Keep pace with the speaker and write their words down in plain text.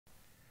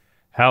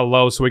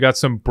Hello, so we got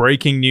some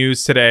breaking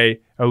news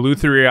today.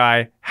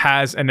 EleutherAI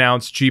has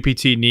announced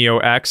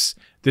GPT-NeoX.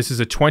 This is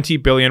a 20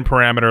 billion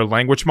parameter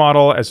language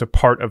model as a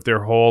part of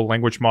their whole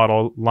language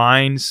model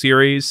line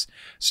series,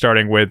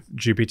 starting with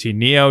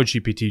GPT-Neo,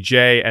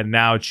 GPT-J, and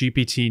now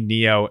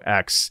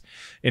GPT-NeoX.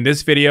 In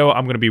this video,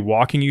 I'm going to be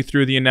walking you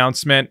through the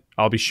announcement.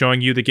 I'll be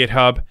showing you the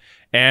GitHub,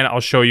 and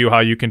I'll show you how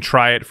you can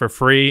try it for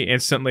free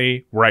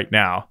instantly right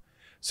now.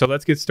 So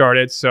let's get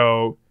started.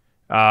 So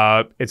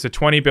it's a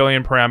 20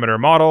 billion parameter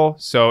model.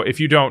 So if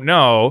you don't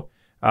know,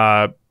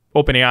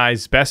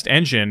 OpenAI's best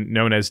engine,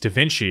 known as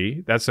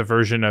DaVinci, that's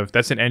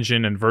an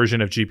engine and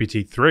version of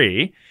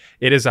GPT-3.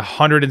 It is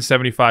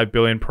 175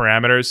 billion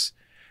parameters.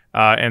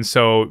 And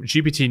so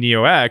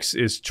GPT-NeoX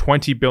is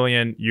 20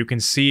 billion. You can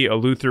see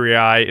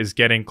EleutherAI is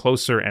getting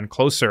closer and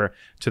closer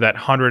to that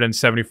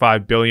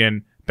 175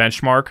 billion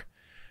benchmark.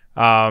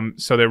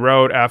 So they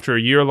wrote, after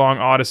a year-long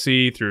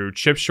odyssey through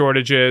chip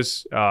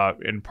shortages,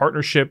 in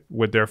partnership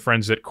with their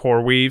friends at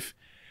CoreWeave,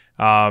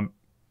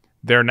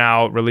 they're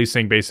now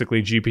releasing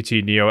basically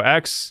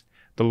GPT-NeoX,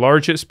 the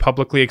largest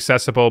publicly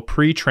accessible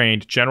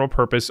pre-trained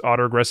general-purpose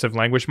autoregressive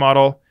language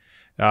model,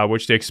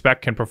 which they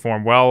expect can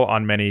perform well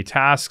on many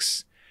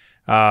tasks.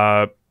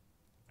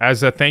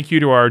 As a thank you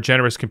to our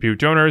generous compute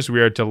donors, we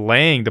are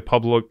delaying the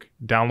public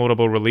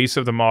downloadable release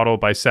of the model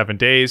by 7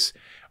 days.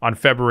 On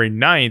February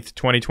 9th,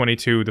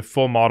 2022, the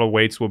full model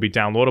weights will be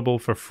downloadable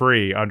for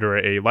free under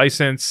a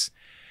license.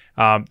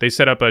 They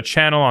set up a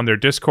channel on their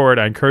Discord.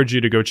 I encourage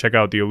you to go check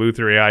out the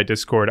EleutherAI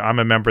Discord. I'm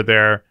a member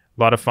there. A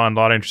lot of fun, a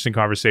lot of interesting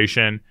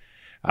conversation.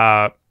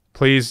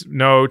 Please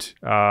note,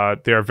 they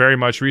are very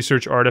much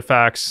research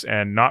artifacts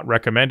and not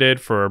recommended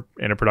for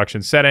in a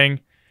production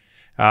setting.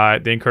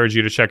 They encourage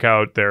you to check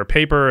out their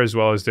paper as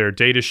well as their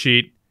data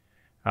sheet.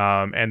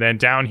 And then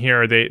down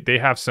here, they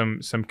have some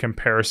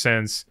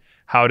comparisons.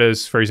 How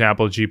does, for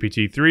example,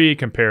 GPT-3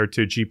 compare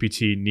to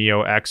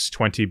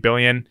GPT-NeoX-20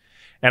 billion?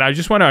 And I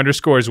just want to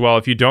underscore as well,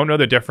 if you don't know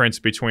the difference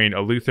between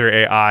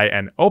EleutherAI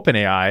and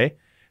OpenAI,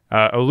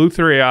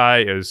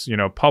 EleutherAI is,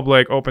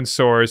 public, open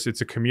source.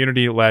 It's a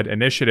community-led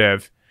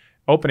initiative.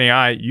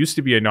 OpenAI used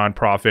to be a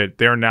nonprofit.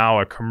 They're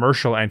now a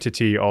commercial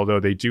entity, although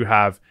they do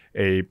have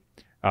a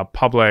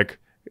public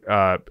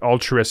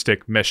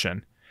altruistic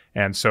mission.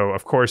 And so,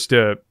 of course,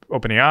 the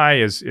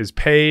OpenAI is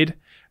paid.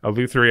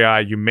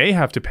 EleutherAI, you may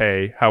have to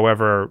pay.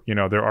 However,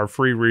 there are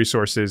free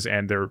resources,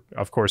 and they're,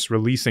 of course,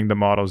 releasing the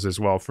models as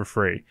well for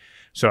free.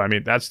 So, I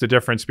mean, that's the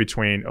difference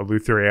between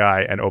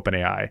EleutherAI and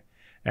OpenAI.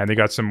 And they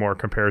got some more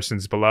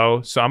comparisons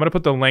below. So I'm going to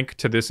put the link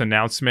to this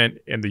announcement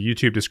in the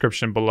YouTube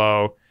description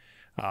below.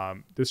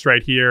 This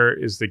right here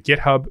is the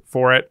GitHub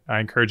for it. I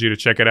encourage you to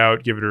check it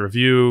out, give it a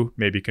review,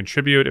 maybe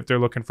contribute if they're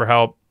looking for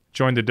help.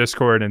 Join the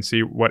Discord and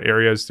see what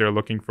areas they're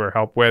looking for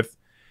help with.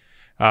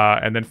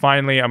 And then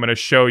finally, I'm going to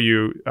show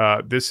you,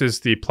 this is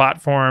the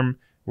platform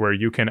where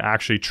you can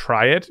actually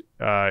try it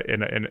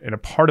in a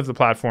part of the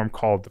platform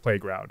called the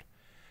Playground.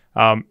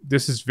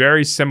 This is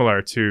very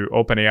similar to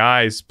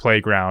OpenAI's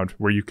Playground,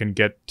 where you can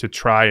get to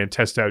try and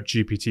test out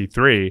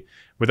GPT-3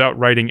 without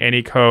writing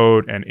any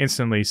code and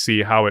instantly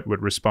see how it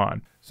would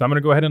respond. So I'm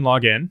going to go ahead and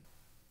log in.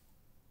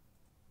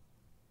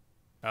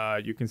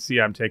 You can see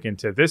I'm taken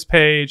to this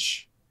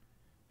page.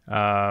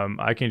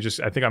 I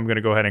think I'm going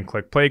to go ahead and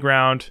click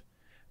Playground.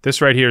 This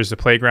right here is the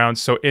Playground.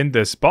 So in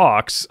this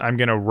box, I'm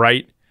going to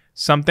write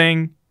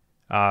something.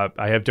 I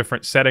have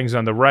different settings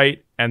on the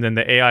right, and then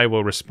the AI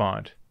will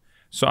respond.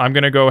 So I'm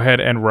going to go ahead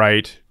and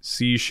write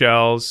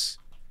seashells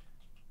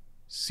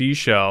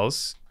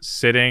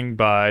sitting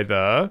by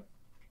the,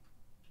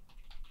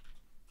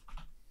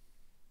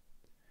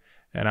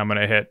 and I'm going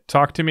to hit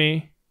talk to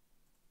me.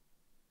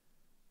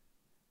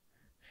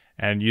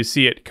 And you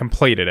see it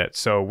completed it.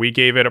 So we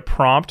gave it a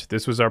prompt.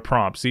 This was our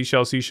prompt,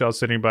 seashells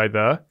sitting by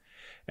the,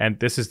 and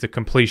this is the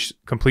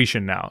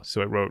completion now.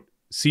 So it wrote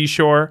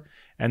seashore,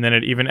 and then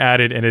it even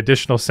added an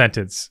additional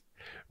sentence.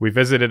 We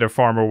visited a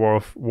farmer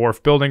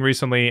wharf building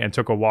recently and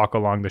took a walk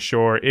along the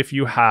shore. If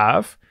you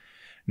have,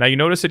 now you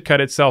notice it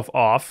cut itself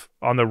off.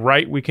 On the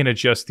right, we can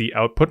adjust the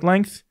output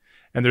length,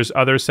 and there's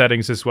other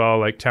settings as well,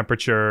 like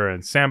temperature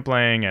and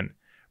sampling and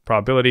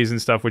probabilities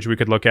and stuff, which we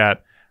could look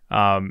at,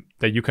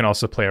 that you can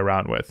also play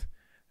around with.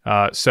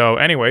 So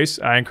anyways,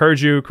 I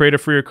encourage you, create a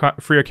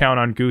free account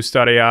on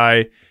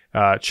goose.ai.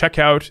 Check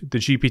out the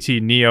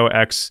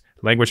GPT-NeoX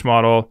language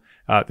model.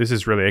 This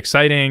is really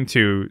exciting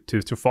to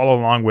follow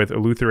along with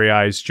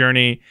EleutherAI's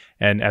journey.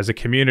 And as a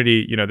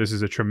community, this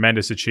is a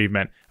tremendous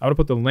achievement. I'm going to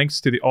put the links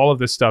to all of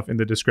this stuff in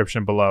the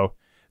description below.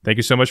 Thank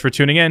you so much for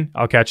tuning in.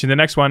 I'll catch you in the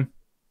next one.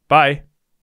 Bye.